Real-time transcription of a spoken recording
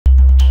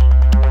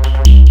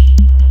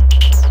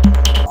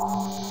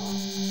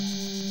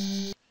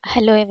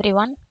Hello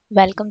everyone,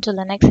 welcome to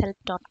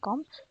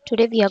linuxhelp.com.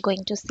 Today we are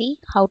going to see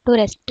how to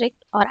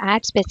restrict or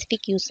add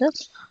specific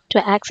users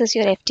to access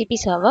your FTP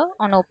server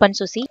on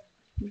OpenSUSE.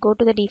 Go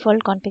to the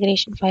default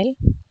configuration file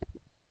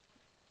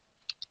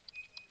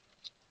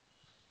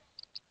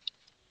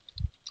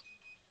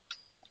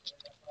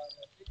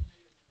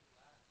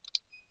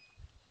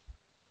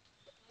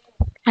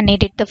and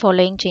edit the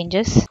following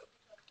changes.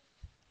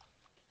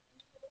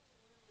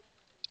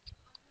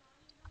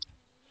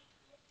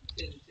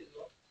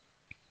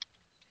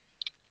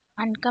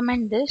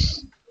 Uncomment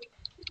this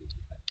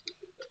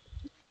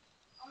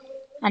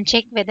and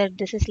check whether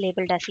this is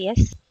labeled as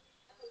yes.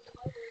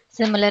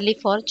 Similarly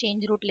for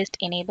change root list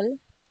enable.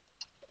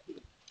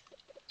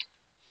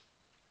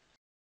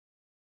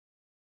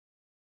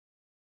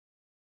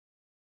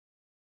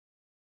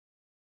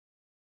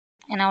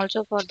 And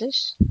also for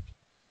this,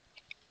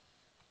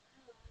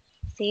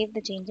 save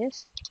the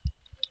changes.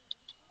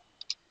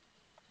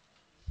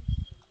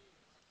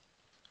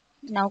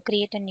 Now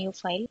create a new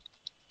file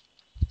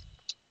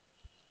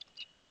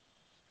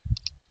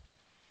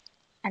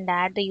and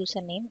add the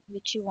username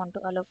which you want to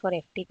allow for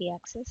FTP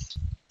access.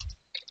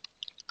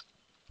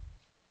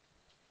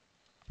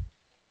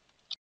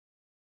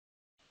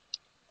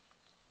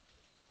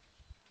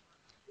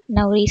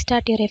 Now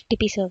restart your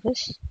FTP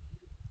service.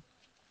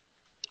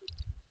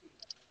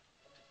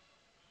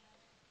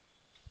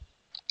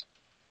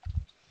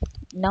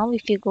 Now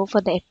if you go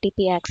for the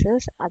FTP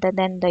access other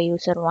than the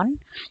user one,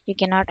 you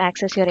cannot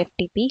access your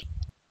FTP.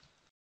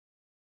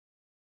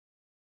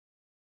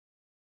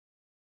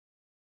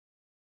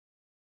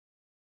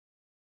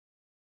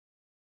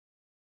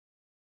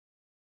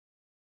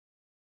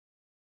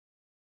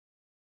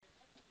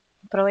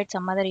 Provide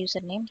some other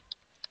username.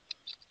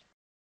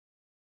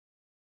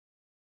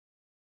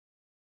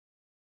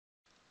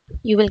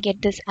 You will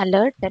get this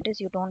alert that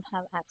is you don't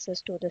have access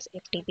to this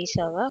FTP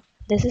server.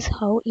 This is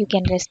how you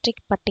can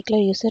restrict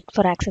particular user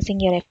for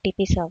accessing your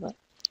FTP server.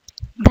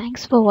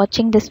 Thanks for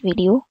watching this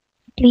video.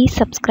 Please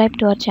subscribe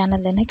to our channel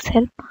Linux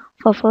Help.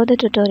 For further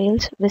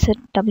tutorials, visit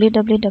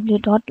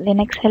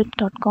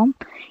www.linuxhelp.com.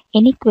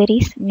 Any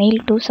queries, mail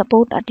to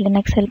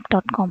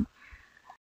support@linuxhelp.com.